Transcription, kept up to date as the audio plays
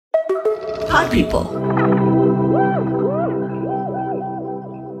Pod People.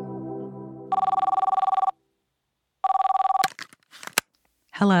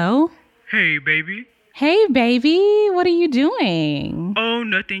 Hello? Hey, baby. Hey, baby. What are you doing? Oh,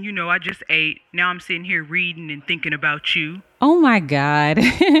 nothing. You know, I just ate. Now I'm sitting here reading and thinking about you. Oh, my God.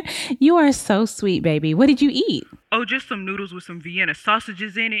 You are so sweet, baby. What did you eat? Oh, just some noodles with some Vienna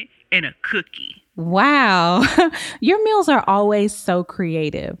sausages in it and a cookie. Wow. Your meals are always so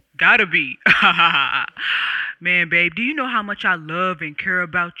creative. Gotta be. Man, babe, do you know how much I love and care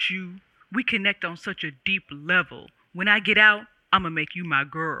about you? We connect on such a deep level. When I get out, I'm gonna make you my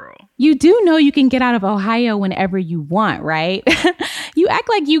girl. You do know you can get out of Ohio whenever you want, right? You act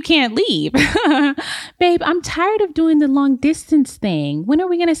like you can't leave. Babe, I'm tired of doing the long distance thing. When are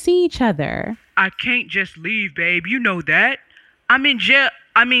we going to see each other? I can't just leave, babe. You know that. I'm in jail.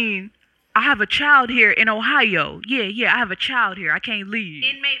 I have a child here in Ohio. Yeah, I have a child here. I can't leave.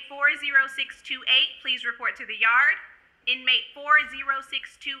 Inmate 40628, please report to the yard. Inmate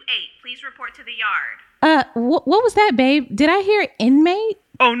 40628, please report to the yard. What was that, babe? Did I hear inmate?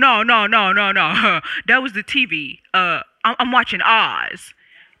 Oh, no. That was the TV. I'm watching Oz.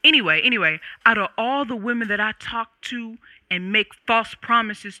 Anyway, out of all the women that I talk to and make false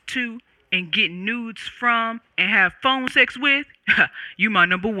promises to and get nudes from and have phone sex with, you my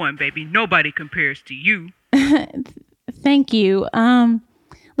number one, baby. Nobody compares to you. Thank you.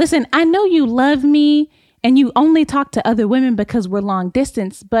 Listen, I know you love me and you only talk to other women because we're long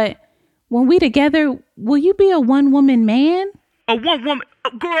distance, but when we together, will you be a one-woman man? A one-woman?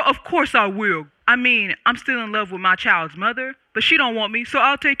 Girl, of course I will. I'm still in love with my child's mother, but she don't want me, so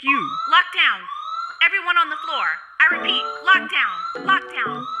I'll take you. Lockdown. Everyone on the floor. I repeat,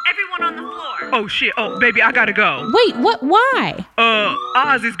 lockdown. Everyone on the floor. Oh, shit. Oh, baby, I gotta go. Wait, what? Why?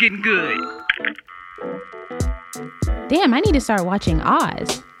 Oz is getting good. Damn, I need to start watching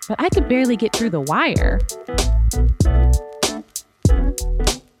Oz, but I could barely get through The Wire.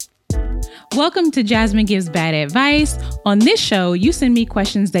 Welcome to Jasmine Gives Bad Advice. On this show, you send me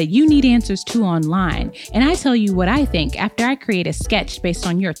questions that you need answers to online, and I tell you what I think after I create a sketch based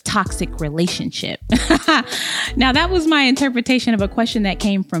on your toxic relationship. Now, that was my interpretation of a question that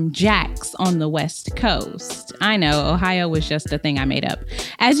came from Jax on the West Coast. I know, Ohio was just a thing I made up.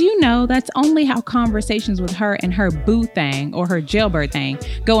 As you know, that's only how conversations with her and her boo thing or her jailbird thing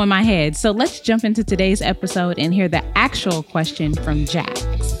go in my head. So let's jump into today's episode and hear the actual question from Jax.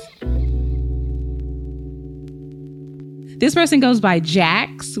 This person goes by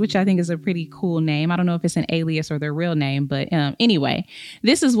Jax, which I think is a pretty cool name. I don't know if it's an alias or their real name, but anyway,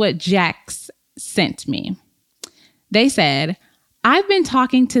 this is what Jax sent me. They said, I've been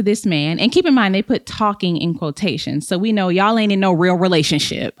talking to this man, and keep in mind, they put talking in quotations. So we know y'all ain't in no real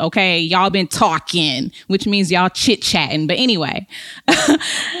relationship, okay? Y'all been talking, which means y'all chit-chatting. But anyway,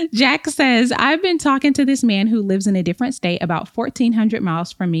 Jax says, I've been talking to this man who lives in a different state about 1,400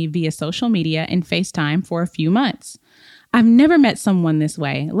 miles from me via social media and FaceTime for a few months. I've never met someone this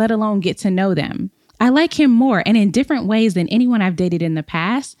way, let alone get to know them. I like him more and in different ways than anyone I've dated in the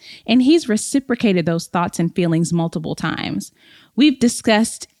past, and he's reciprocated those thoughts and feelings multiple times. We've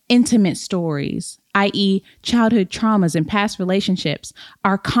discussed intimate stories, i.e. childhood traumas and past relationships,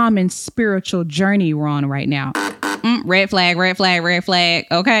 our common spiritual journey we're on right now. Red flag.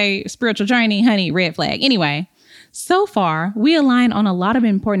 Okay, spiritual journey, honey, red flag. Anyway. So far, we align on a lot of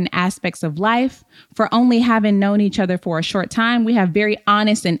important aspects of life. For only having known each other for a short time, we have very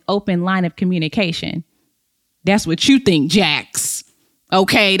honest and open line of communication. That's what you think, Jax.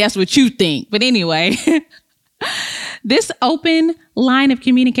 Okay, that's what you think. But anyway, this open line of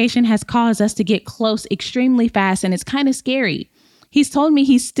communication has caused us to get close extremely fast, and it's kind of scary. He's told me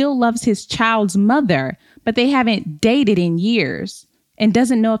he still loves his child's mother, but they haven't dated in years and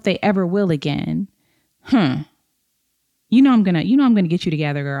doesn't know if they ever will again. You know I'm gonna get you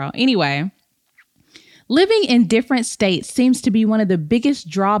together, girl. Anyway, living in different states seems to be one of the biggest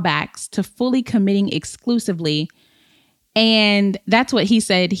drawbacks to fully committing exclusively. And that's what he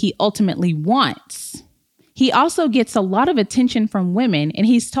said he ultimately wants. He also gets a lot of attention from women, and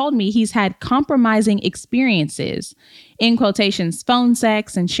he's told me he's had compromising experiences, in quotations, phone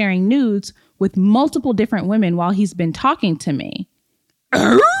sex and sharing nudes with multiple different women while he's been talking to me.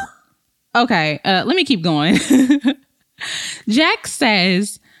 Okay, let me keep going. Jax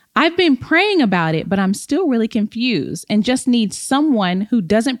says, I've been praying about it, but I'm still really confused and just need someone who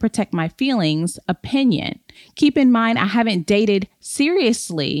doesn't protect my feelings opinion. Keep in mind, I haven't dated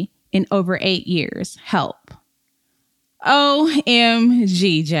seriously in over 8 years. Help.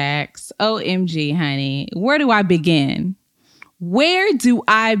 OMG, Jax. OMG, honey. Where do I begin? Where do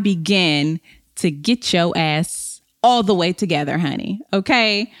I begin to get your ass all the way together, honey.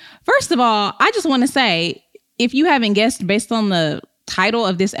 Okay. First of all, I just want to say, if you haven't guessed based on the title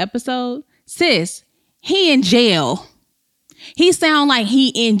of this episode, sis, he in jail. He sound like he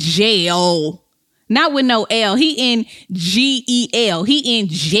in jail. Not with no L. He in G-E-L. He in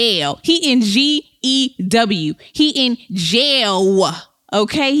jail. He in G-E-W. He in jail.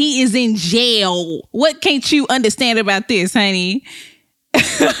 Okay? He is in jail. What can't you understand about this, honey?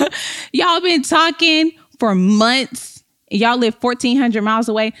 Y'all been talking for months. Y'all live 1,400 miles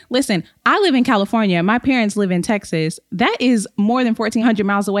away. Listen, I live in California. My parents live in Texas. That is more than 1,400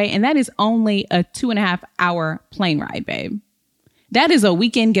 miles away. And that is only a 2.5-hour plane ride, babe. That is a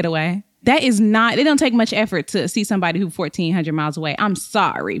weekend getaway. That is not, it don't take much effort to see somebody who's 1,400 miles away. I'm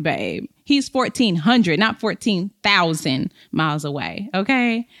sorry, babe. He's 1,400, not 14,000 miles away.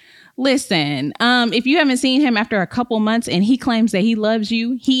 Okay. Listen, if you haven't seen him after a couple months and he claims that he loves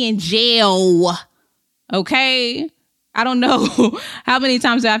you, he in jail. Okay. I don't know how many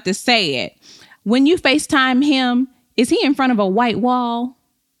times I have to say it. When you FaceTime him, is he in front of a white wall?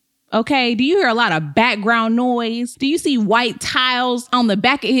 Okay. Do you hear a lot of background noise? Do you see white tiles on the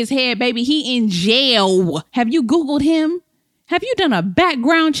back of his head? Baby, he in jail. Have you Googled him? Have you done a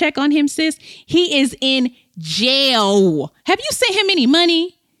background check on him, sis? He is in jail. Have you sent him any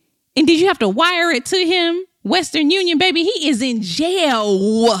money? And did you have to wire it to him? Western Union, baby, he is in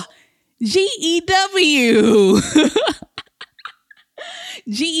jail. G-E-W.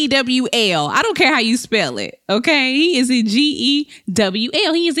 G-E-W-L. I don't care how you spell it. Okay. He is in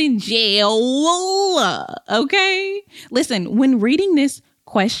G-E-W-L. He is in jail. Okay. Listen, when reading this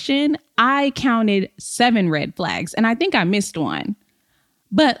question, I counted 7 red flags and I think I missed one,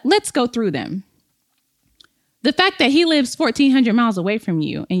 but let's go through them. The fact that he lives 1,400 miles away from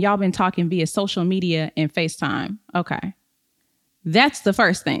you and y'all been talking via social media and FaceTime. Okay. That's the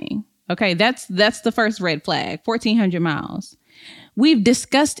first thing. Okay. That's the first red flag, 1,400 miles. We've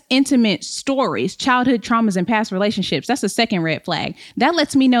discussed intimate stories, childhood traumas, and past relationships. That's the second red flag. That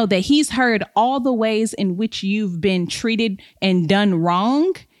lets me know that he's heard all the ways in which you've been treated and done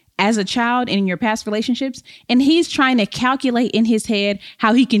wrong as a child in your past relationships. And he's trying to calculate in his head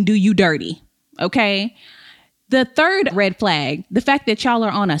how he can do you dirty. Okay. The third red flag, the fact that y'all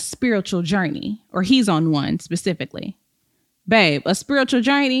are on a spiritual journey, or he's on one specifically. Babe, a spiritual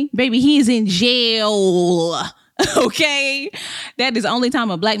journey? Baby, he's in jail. Okay. That is the only time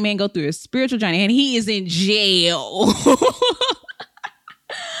a black man go through a spiritual journey, and he is in jail.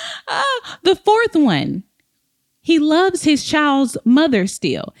 The fourth one, he loves his child's mother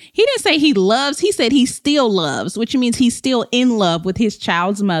still. He didn't say he loves, he said he still loves, which means he's still in love with his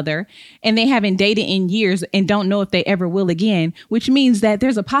child's mother, and they haven't dated in years and don't know if they ever will again, which means that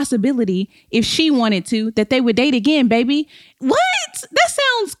there's a possibility if she wanted to that they would date again, baby. What? That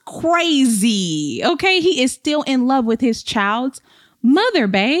sounds crazy. Okay. He is still in love with his child's mother,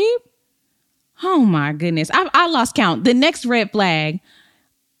 babe. Oh my goodness. I lost count. The next red flag,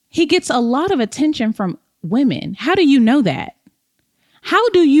 he gets a lot of attention from women. How do you know that? How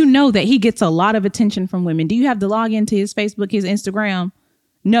do you know that he gets a lot of attention from women? Do you have to log into his Facebook, his Instagram?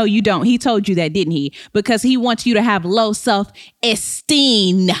 No, you don't. He told you that, didn't he? Because he wants you to have low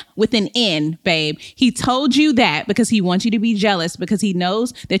self-esteem with an N, babe. He told you that because he wants you to be jealous, because he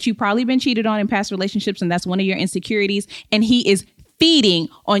knows that you've probably been cheated on in past relationships, and that's one of your insecurities. And he is feeding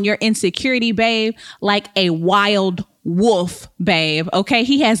on your insecurity, babe, like a wild wolf, babe. Okay.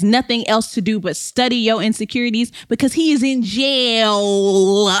 He has nothing else to do but study your insecurities because he is in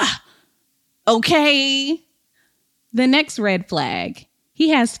jail. Okay. The next red flag, he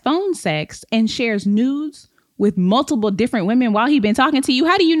has phone sex and shares nudes with multiple different women while he's been talking to you.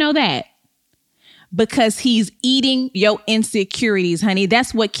 How do you know that? Because he's eating your insecurities, honey.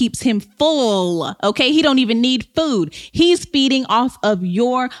 That's what keeps him full. Okay. He don't even need food. He's feeding off of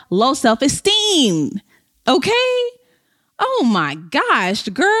your low self-esteem. Okay. Oh my gosh,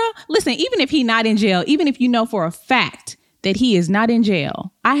 girl. Listen, even if he's not in jail, even if you know for a fact that he is not in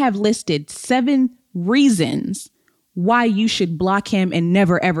jail, I have listed 7 reasons why you should block him and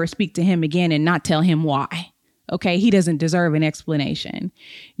never ever speak to him again and not tell him why. Okay, he doesn't deserve an explanation.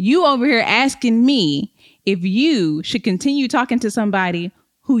 You over here asking me if you should continue talking to somebody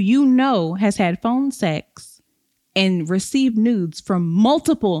who you know has had phone sex and received nudes from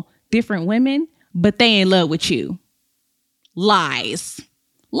multiple different women, but they in love with you. Lies,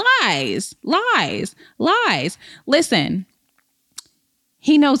 lies, lies, lies. Listen,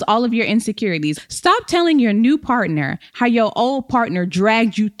 he knows all of your insecurities. Stop telling your new partner how your old partner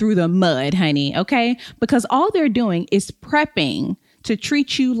dragged you through the mud, honey. Okay. Because all they're doing is prepping to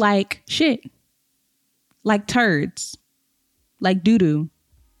treat you like shit, like turds, like doo-doo,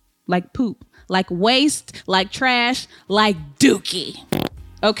 like poop, like waste, like trash, like dookie.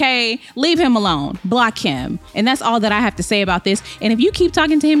 Okay, leave him alone, block him. And that's all that I have to say about this. And if you keep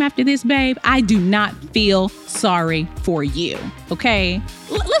talking to him after this, babe, I do not feel sorry for you. Okay,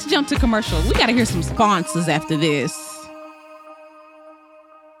 let's jump to commercial. We got to hear some sponsors after this.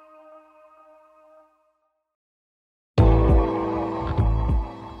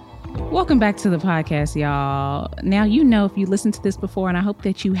 Welcome back to the podcast, y'all. Now, you know, if you listened to this before, and I hope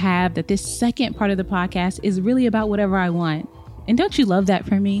that you have, that this second part of the podcast is really about whatever I want. And don't you love that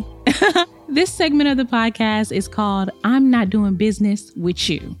for me? This segment of the podcast is called I'm Not Doing Business With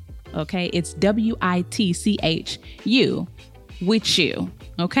You. Okay, it's WITCHU, with you.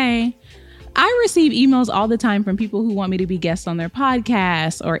 Okay. I receive emails all the time from people who want me to be guests on their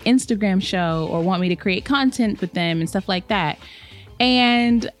podcast or Instagram show, or want me to create content with them and stuff like that.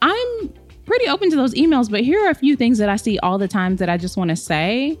 And I'm pretty open to those emails, but here are a few things that I see all the time that I just want to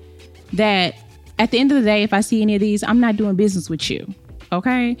say that at the end of the day, if I see any of these, I'm not doing business with you.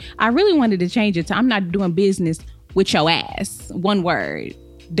 Okay. I really wanted to change it to I'm not doing business with your ass. One word.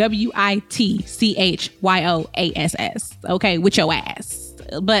 WITCHYOASS. Okay. With your ass.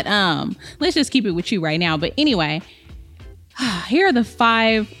 But let's just keep it with you right now. But anyway, here are the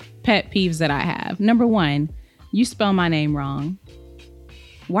 5 pet peeves that I have. Number 1, you spell my name wrong.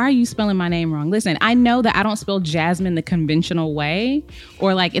 Why are you spelling my name wrong? Listen, I know that I don't spell Jasmine the conventional way,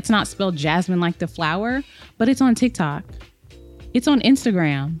 or like it's not spelled Jasmine like the flower, but it's on TikTok. It's on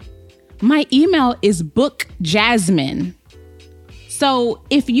Instagram. My email is bookjasmine. So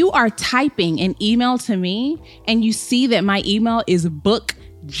if you are typing an email to me and you see that my email is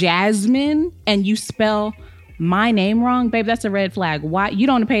bookjasmine and you spell my name wrong, babe, that's a red flag. Why? You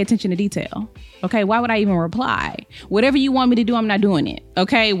don't pay attention to detail. Okay, why would I even reply? Whatever you want me to do, I'm not doing it.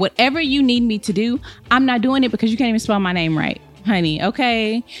 Okay, whatever you need me to do, I'm not doing it because you can't even spell my name right, honey.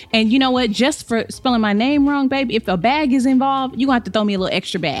 Okay, and you know what? Just for spelling my name wrong, baby, if a bag is involved, you're gonna have to throw me a little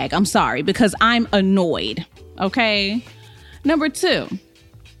extra bag. I'm sorry, because I'm annoyed. Okay. Number 2,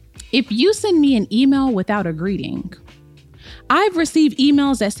 if you send me an email without a greeting, I've received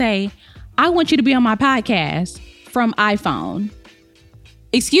emails that say, I want you to be on my podcast from iPhone.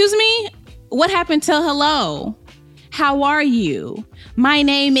 Excuse me? What happened to hello? How are you? My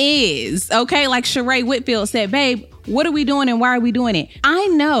name is, okay? Like Sheree Whitfield said, babe, what are we doing and why are we doing it? I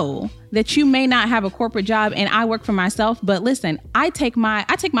know that you may not have a corporate job and I work for myself, but listen, I take my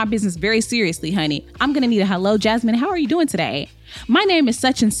business very seriously, honey. I'm going to need a hello, Jasmine. How are you doing today? My name is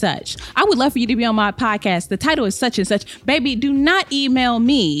such and such. I would love for you to be on my podcast. The title is such and such. Baby, do not email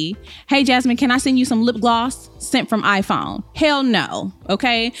me. Hey, Jasmine, can I send you some lip gloss sent from iPhone? Hell no.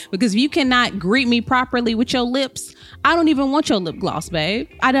 Okay. Because if you cannot greet me properly with your lips, I don't even want your lip gloss, babe.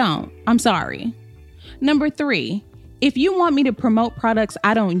 I don't. I'm sorry. Number 3, if you want me to promote products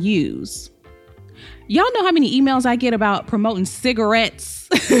I don't use, y'all know how many emails I get about promoting cigarettes,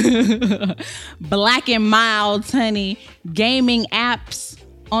 Black and Milds, honey, gaming apps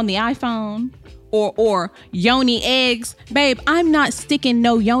on the iPhone, or yoni eggs. Babe, I'm not sticking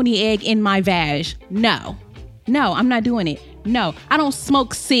no yoni egg in my vag. No, I'm not doing it. No, I don't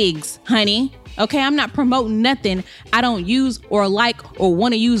smoke cigs, honey. Okay, I'm not promoting nothing I don't use or like or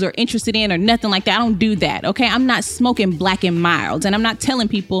want to use or interested in or nothing like that. I don't do that. Okay, I'm not smoking Black and Milds, and I'm not telling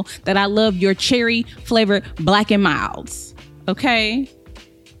people that I love your cherry flavored Black and Milds. Okay.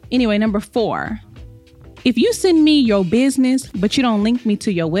 Anyway, number 4, if you send me your business, but you don't link me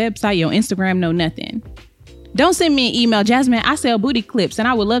to your website, your Instagram, no nothing. Don't send me an email. Jasmine, I sell booty clips and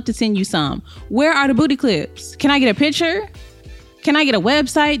I would love to send you some. Where are the booty clips? Can I get a picture? Can I get a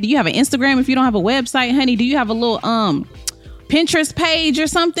website? Do you have an Instagram if you don't have a website, honey? Do you have a little Pinterest page or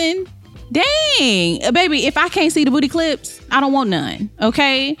something? Dang, baby, if I can't see the booty clips, I don't want none,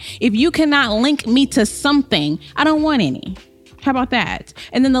 okay? If you cannot link me to something, I don't want any. How about that?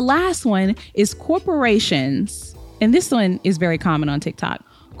 And then the last one is corporations. And this one is very common on TikTok.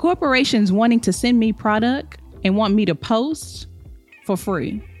 Corporations wanting to send me product and want me to post for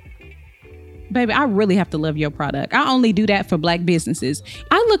free. Baby, I really have to love your product. I only do that for Black businesses.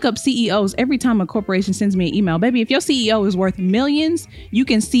 I look up CEOs every time a corporation sends me an email. Baby, if your CEO is worth millions, you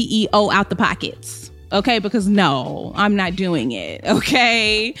can CEO out the pockets. Okay, because no, I'm not doing it.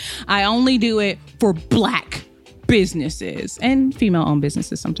 Okay, I only do it for Black businesses and female-owned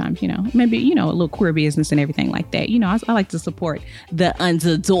businesses sometimes, you know, maybe, you know, a little queer business and everything like that. You know, I like to support the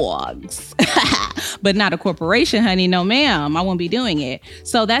underdogs, but not a corporation, honey. No, ma'am, I won't be doing it.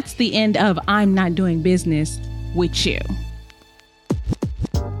 So that's the end of I'm Not Doing Business With You.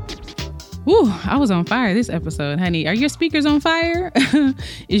 Whew, I was on fire this episode, honey. Are your speakers on fire?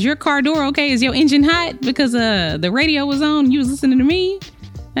 Is your car door okay? Is your engine hot because the radio was on and you was listening to me?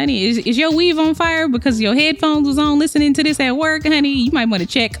 Honey, is your weave on fire because your headphones was on listening to this at work, honey? You might want to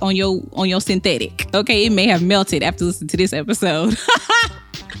check on your synthetic. Okay, it may have melted after listening to this episode.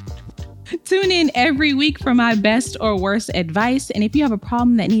 Tune in every week for my best or worst advice. And if you have a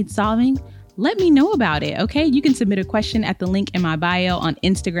problem that needs solving, let me know about it, okay? You can submit a question at the link in my bio on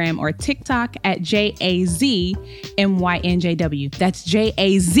Instagram or TikTok at JAZMYNJW. That's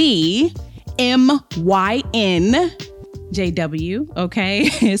JAZMYNJW,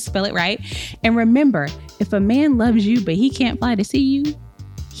 okay? Spell it right. And remember, if a man loves you but he can't fly to see you,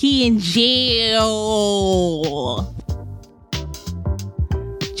 he in jail.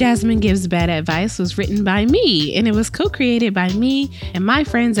 Jasmine Gives Bad Advice was written by me, and it was co-created by me and my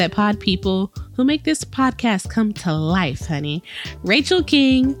friends at Pod People who make this podcast come to life, honey. Rachel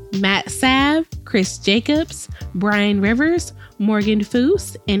King, Matt Sav, Chris Jacobs, Brian Rivers, Morgan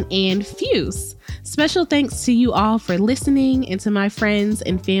Foose, and Ann Fuse. Special thanks to you all for listening and to my friends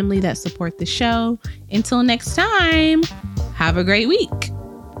and family that support the show. Until next time, have a great week.